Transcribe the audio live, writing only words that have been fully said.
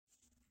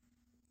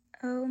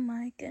Oh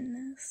my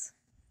goodness.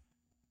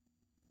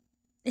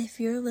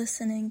 If you're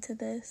listening to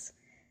this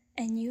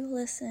and you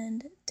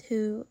listened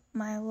to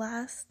my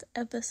last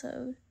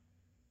episode,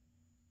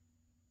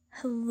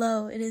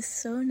 hello, it is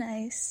so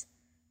nice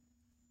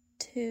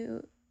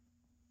to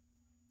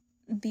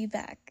be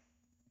back,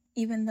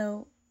 even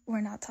though we're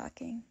not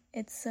talking.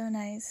 It's so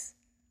nice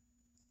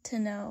to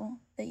know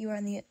that you are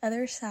on the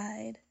other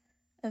side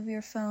of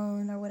your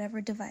phone or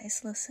whatever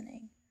device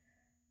listening.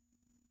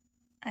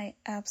 I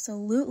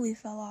absolutely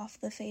fell off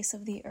the face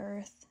of the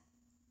earth.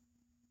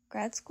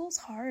 Grad school's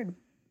hard.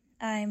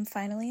 I'm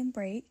finally in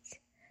break,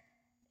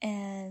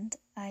 and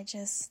I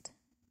just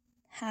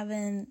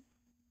haven't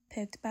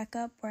picked back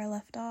up where I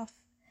left off,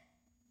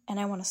 and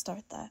I want to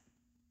start that.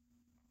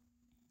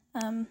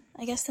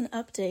 I guess an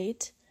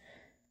update.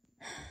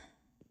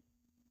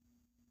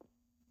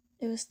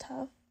 It was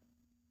tough.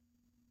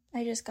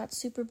 I just got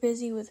super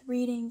busy with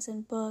readings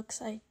and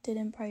books. I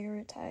didn't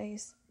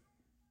prioritize,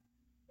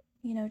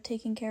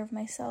 taking care of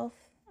myself.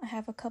 I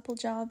have a couple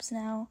jobs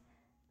now,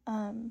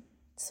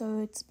 so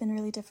it's been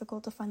really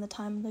difficult to find the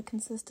time and the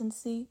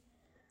consistency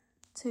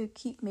to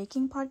keep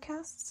making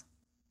podcasts.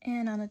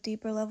 And on a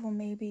deeper level,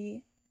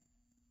 maybe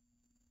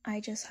I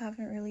just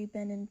haven't really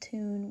been in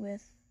tune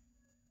with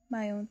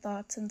my own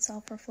thoughts and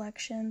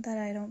self-reflection, that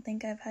I don't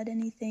think I've had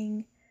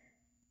anything,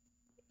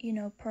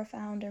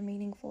 profound or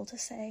meaningful to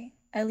say,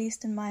 at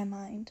least in my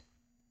mind.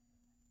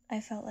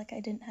 I felt like I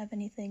didn't have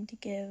anything to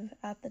give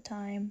at the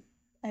time.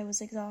 I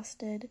was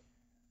exhausted,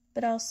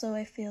 but also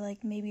I feel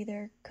like maybe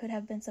there could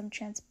have been some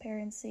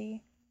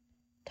transparency,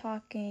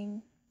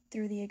 talking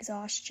through the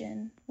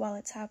exhaustion while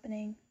it's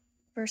happening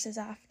versus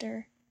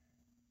after.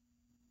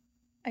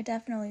 I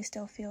definitely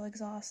still feel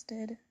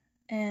exhausted,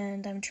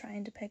 and I'm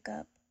trying to pick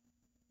up,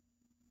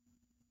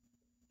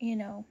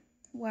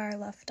 where I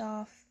left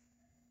off.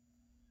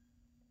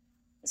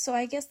 So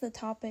I guess the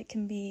topic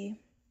can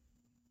be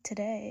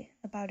today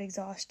about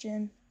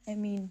exhaustion. I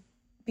mean,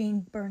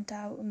 being burnt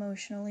out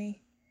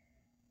emotionally.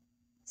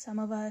 Some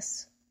of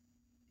us,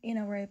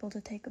 were able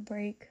to take a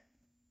break.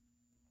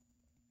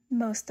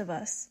 Most of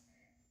us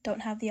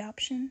don't have the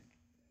option.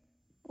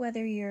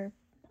 Whether you're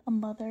a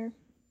mother,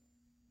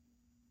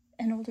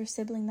 an older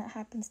sibling that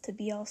happens to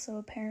be also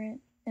a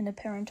parent in a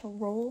parental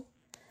role,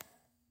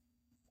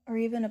 or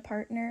even a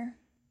partner,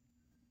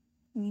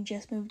 and you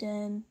just moved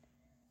in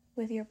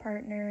with your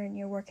partner and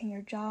you're working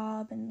your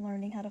job and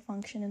learning how to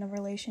function in a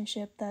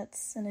relationship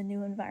that's in a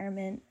new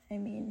environment. I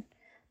mean,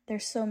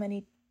 there's so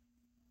many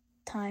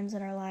times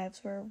in our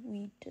lives where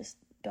we just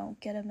don't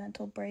get a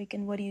mental break.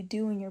 And what do you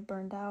do when you're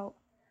burned out,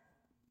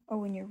 or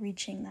when you're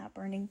reaching that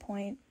burning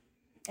point?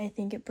 I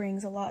think it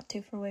brings a lot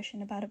to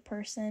fruition about a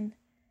person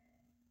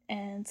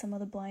and some of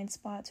the blind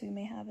spots we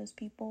may have as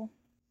people.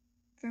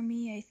 For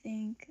me, I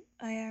think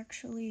I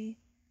actually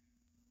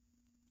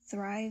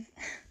thrive.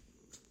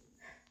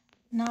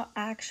 Not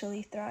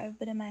actually thrive,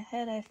 but in my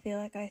head I feel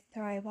like I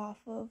thrive off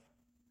of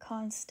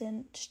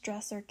constant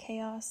stress or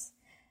chaos.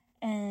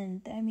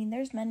 And I mean,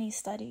 there's many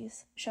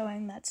studies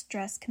showing that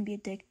stress can be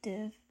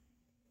addictive,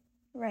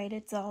 right?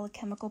 It's all a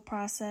chemical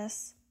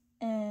process,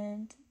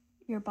 and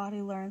your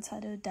body learns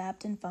how to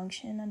adapt and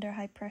function under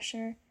high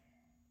pressure.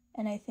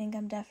 And I think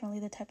I'm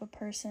definitely the type of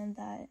person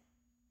that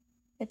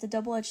it's a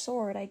double-edged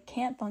sword. I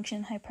can't function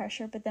in high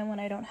pressure, but then when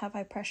I don't have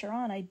high pressure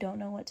on, I don't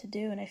know what to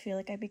do, and I feel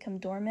like I become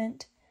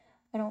dormant.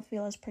 I don't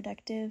feel as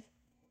productive.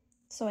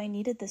 So I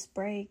needed this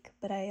break,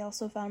 but I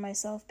also found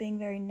myself being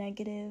very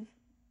negative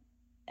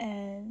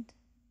and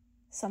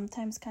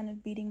sometimes kind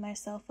of beating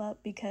myself up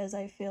because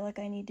I feel like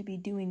I need to be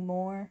doing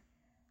more,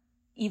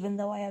 even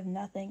though I have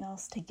nothing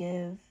else to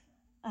give.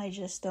 I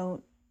just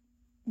don't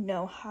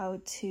know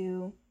how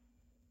to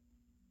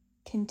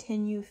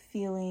continue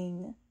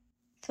feeling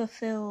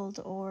fulfilled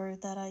or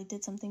that I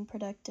did something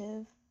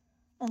productive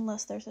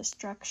unless there's a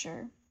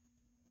structure.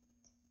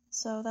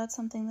 So that's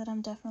something that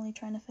I'm definitely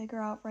trying to figure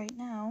out right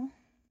now.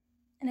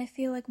 And I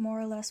feel like more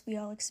or less we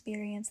all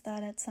experience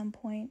that at some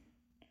point,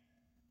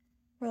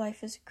 where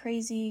life is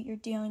crazy, you're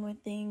dealing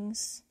with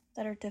things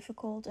that are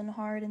difficult and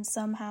hard, and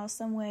somehow,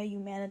 some way you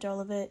manage all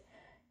of it.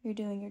 You're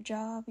doing your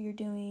job, you're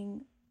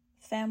doing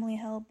family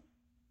help,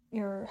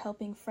 you're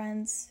helping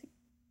friends,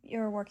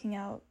 you're working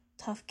out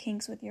tough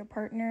kinks with your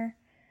partner,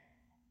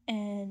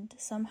 and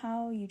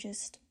somehow you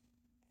just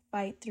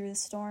fight through the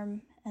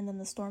storm, and then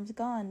the storm's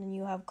gone and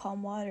you have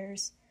calm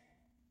waters,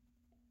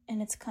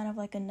 and it's kind of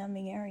like a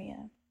numbing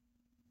area.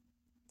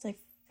 It's like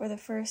for the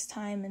first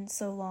time in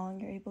so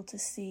long you're able to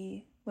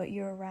see what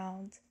you're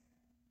around,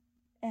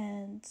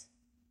 and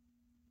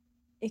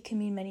it can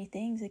mean many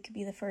things. It could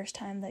be the first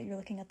time that you're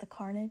looking at the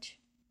carnage.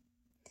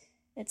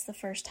 It's the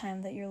first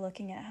time that you're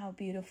looking at how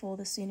beautiful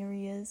the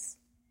scenery is.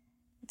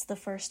 It's the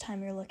first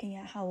time you're looking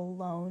at how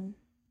alone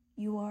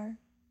you are,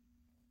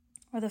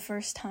 or the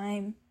first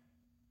time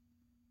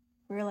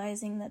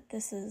realizing that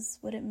this is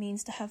what it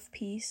means to have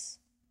peace,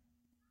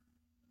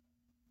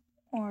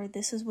 or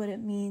this is what it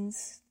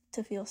means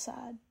to feel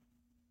sad.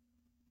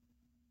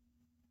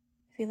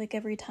 I feel like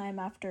every time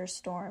after a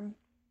storm,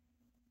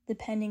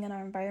 depending on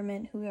our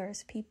environment, who we are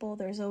as people,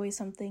 there's always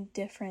something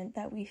different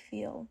that we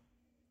feel.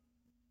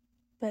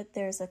 But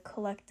there's a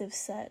collective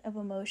set of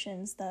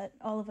emotions that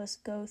all of us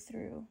go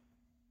through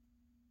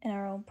in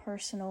our own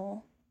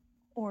personal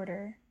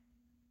order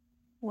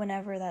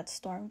whenever that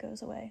storm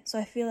goes away. So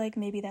I feel like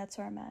maybe that's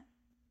where I'm at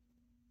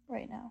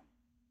right now.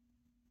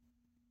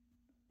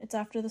 It's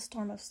after the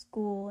storm of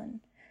school and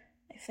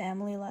my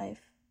family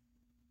life,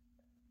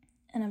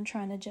 and I'm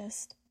trying to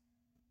just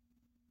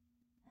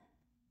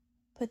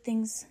put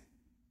things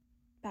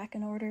back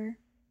in order.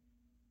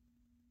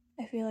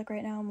 I feel like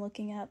right now I'm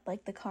looking at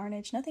like the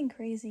carnage, nothing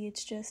crazy,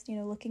 it's just,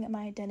 looking at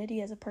my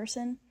identity as a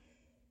person,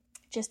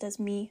 just as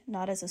me,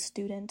 not as a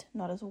student,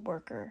 not as a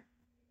worker,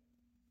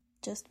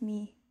 just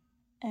me.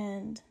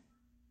 And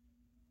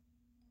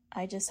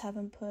I just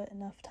haven't put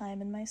enough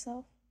time in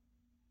myself.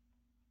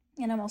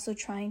 And I'm also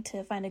trying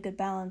to find a good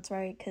balance,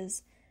 right?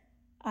 Because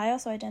I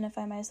also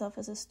identify myself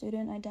as a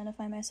student,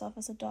 identify myself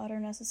as a daughter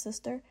and as a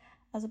sister,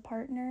 as a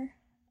partner,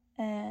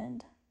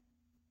 and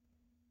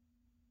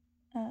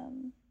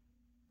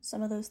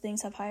some of those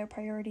things have higher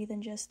priority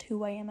than just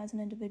who I am as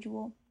an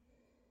individual.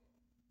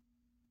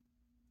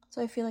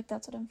 So I feel like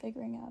that's what I'm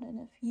figuring out. And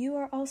if you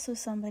are also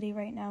somebody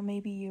right now,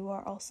 maybe you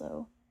are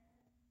also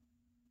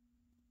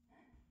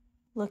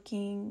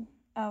looking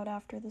out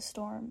after the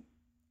storm,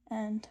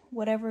 and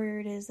whatever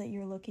it is that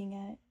you're looking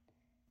at,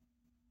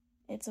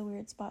 it's a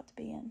weird spot to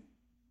be in.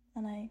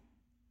 And I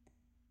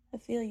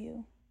feel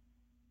you.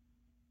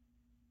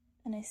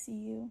 And I see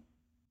you.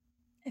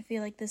 I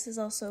feel like this is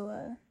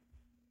also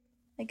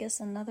I guess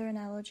another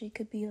analogy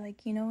could be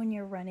like, when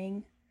you're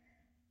running,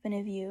 if any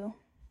of you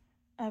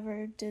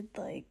ever did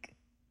like,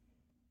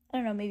 I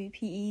don't know, maybe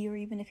PE, or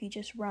even if you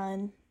just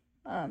run,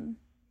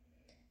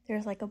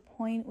 there's like a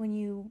point when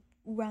you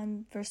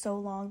run for so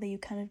long that you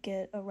kind of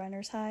get a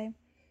runner's high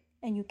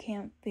and you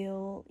can't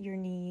feel your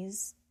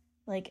knees,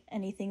 like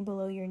anything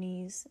below your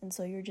knees. And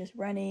so you're just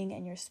running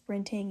and you're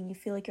sprinting and you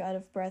feel like you're out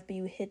of breath, but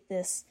you hit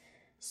this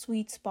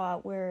sweet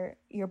spot where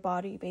your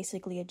body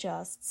basically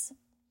adjusts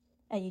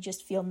and you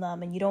just feel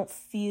numb and you don't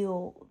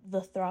feel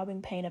the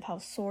throbbing pain of how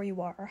sore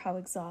you are or how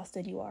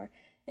exhausted you are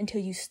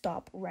until you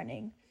stop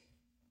running.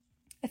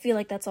 I feel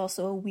like that's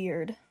also a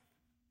weird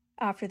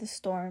after the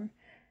storm.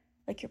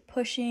 Like you're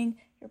pushing,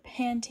 you're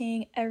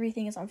panting,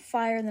 everything is on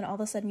fire, and then all of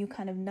a sudden you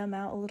kind of numb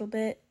out a little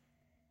bit.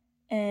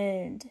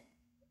 And,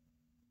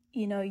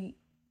 you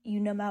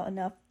numb out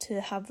enough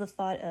to have the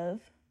thought of,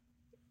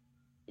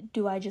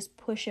 do I just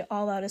push it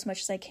all out as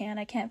much as I can?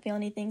 I can't feel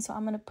anything, so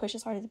I'm going to push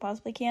as hard as I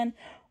possibly can.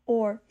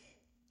 Or,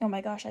 oh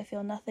my gosh, I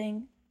feel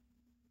nothing.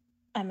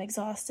 I'm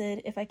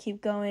exhausted. If I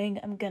keep going,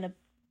 I'm going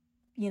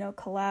to,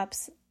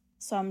 collapse.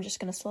 So I'm just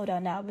going to slow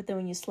down now. But then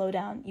when you slow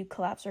down, you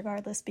collapse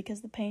regardless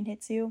because the pain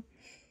hits you.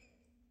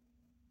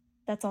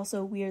 That's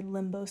also a weird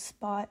limbo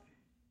spot.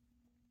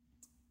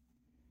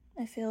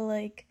 I feel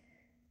like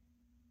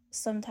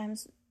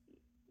sometimes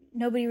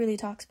nobody really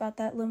talks about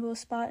that limbo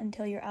spot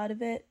until you're out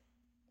of it.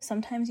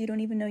 Sometimes you don't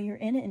even know you're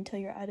in it until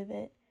you're out of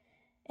it.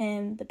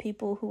 And the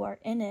people who are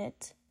in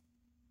it,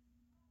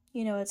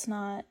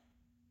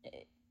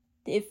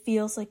 it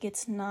feels like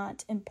it's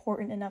not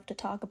important enough to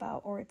talk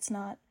about, or it's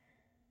not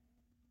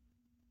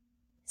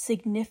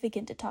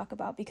significant to talk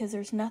about because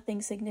there's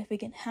nothing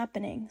significant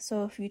happening.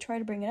 So if you try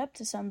to bring it up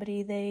to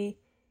somebody, they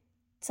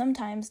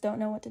sometimes don't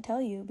know what to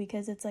tell you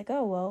because it's like,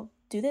 oh, well,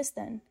 do this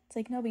then. It's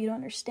like, no, but you don't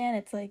understand.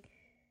 It's like,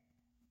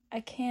 I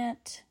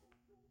can't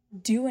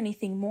do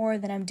anything more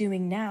than I'm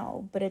doing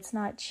now, but it's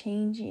not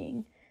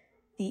changing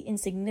the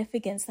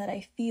insignificance that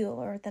I feel,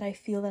 or that I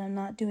feel that I'm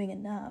not doing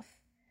enough.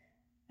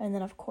 And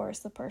then, of course,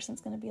 the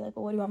person's going to be like,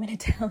 well, what do you want me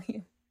to tell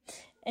you?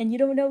 And you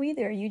don't know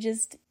either. You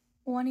just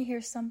want to hear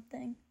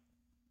something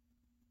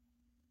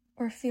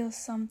or feel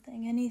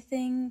something.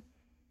 Anything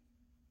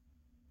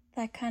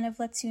that kind of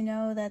lets you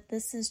know that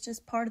this is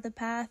just part of the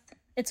path.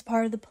 It's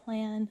part of the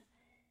plan.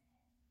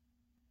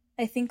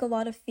 I think a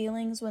lot of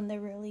feelings, when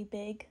they're really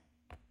big,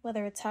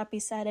 whether it's happy,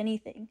 sad,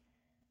 anything,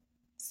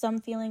 some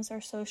feelings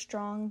are so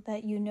strong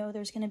that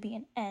there's going to be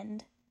an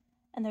end.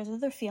 And there's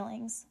other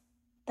feelings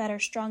that are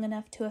strong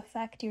enough to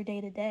affect your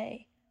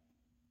day-to-day,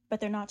 but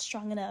they're not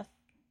strong enough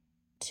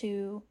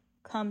to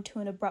come to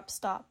an abrupt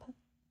stop.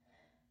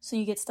 So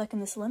you get stuck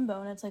in this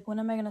limbo, and it's like, when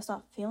am I going to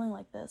stop feeling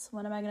like this?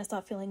 When am I going to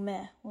stop feeling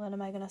meh? When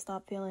am I going to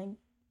stop feeling,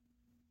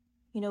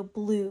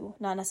 blue?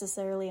 Not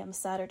necessarily I'm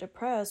sad or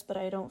depressed, but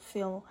I don't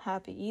feel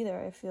happy either.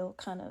 I feel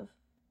kind of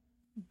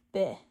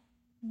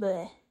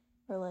bleh,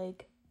 or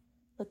like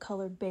the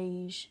color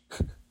beige.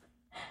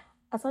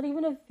 That's not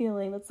even a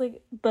feeling. That's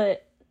like,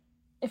 but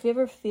if you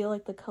ever feel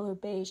like the color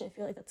beige, I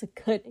feel like that's a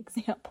good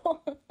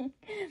example.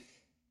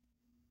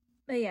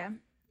 But yeah,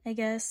 I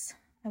guess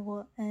I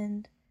will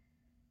end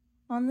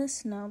on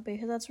this note,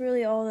 because that's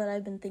really all that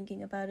I've been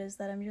thinking about, is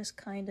that I'm just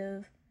kind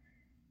of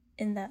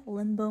in that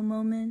limbo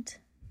moment,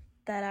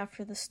 that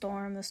after the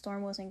storm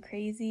wasn't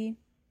crazy.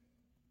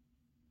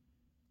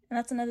 And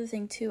that's another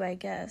thing too, I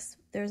guess.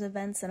 There's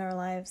events in our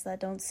lives that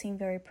don't seem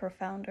very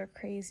profound or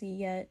crazy,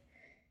 yet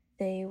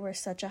they were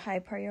such a high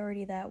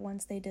priority that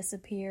once they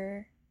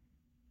disappear,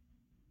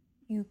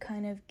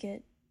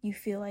 you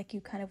feel like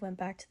you kind of went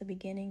back to the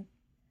beginning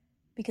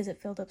because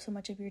it filled up so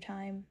much of your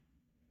time.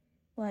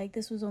 Like,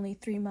 this was only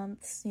 3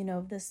 months,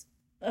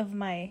 of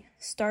my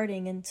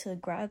starting into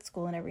grad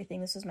school and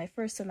everything. This was my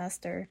first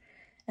semester,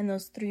 and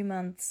those 3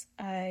 months,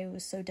 I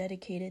was so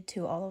dedicated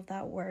to all of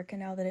that work,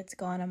 and now that it's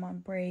gone, I'm on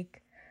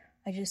break.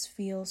 I just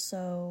feel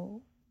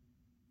so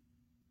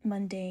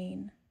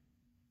mundane.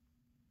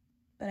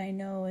 But I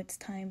know it's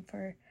time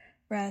for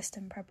rest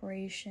and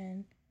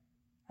preparation.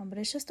 But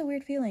it's just a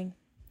weird feeling.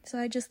 So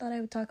I just thought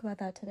I would talk about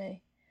that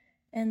today.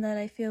 And that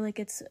I feel like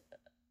it's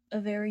a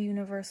very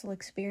universal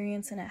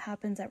experience, and it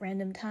happens at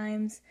random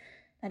times.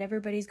 Not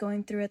everybody's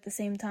going through it at the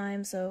same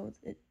time, so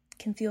it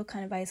can feel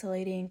kind of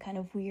isolating, kind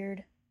of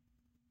weird.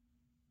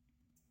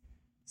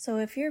 So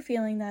if you're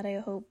feeling that, I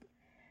hope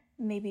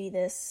maybe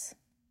this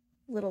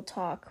little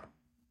talk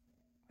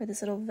or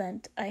this little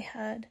vent I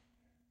had,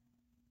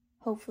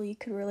 hopefully you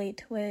could relate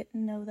to it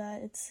and know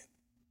that it's,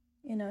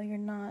 you're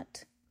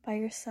not by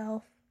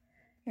yourself.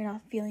 You're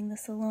not feeling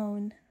this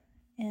alone,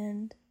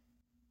 and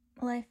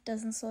life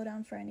doesn't slow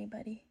down for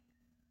anybody.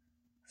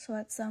 So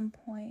at some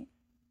point,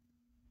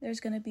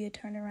 there's going to be a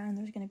turnaround,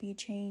 there's going to be a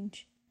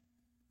change.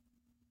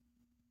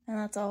 And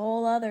that's a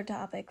whole other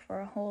topic for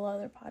a whole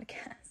other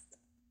podcast.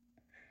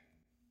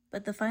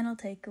 But the final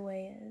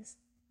takeaway is,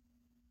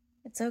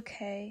 it's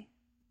okay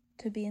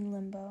to be in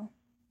limbo.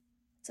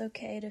 It's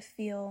okay to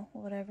feel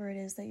whatever it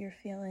is that you're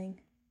feeling.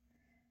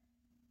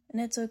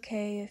 And it's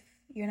okay if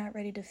you're not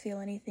ready to feel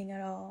anything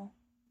at all,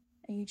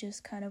 and you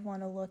just kind of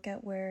want to look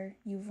at where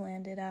you've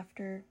landed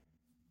after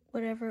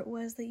whatever it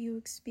was that you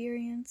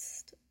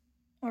experienced,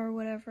 or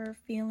whatever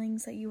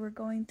feelings that you were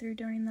going through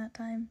during that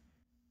time.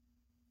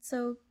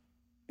 So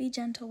be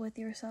gentle with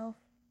yourself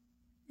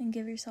and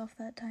give yourself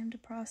that time to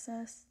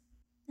process.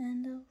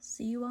 And I'll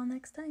see you all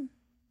next time.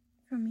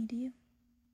 From me to you.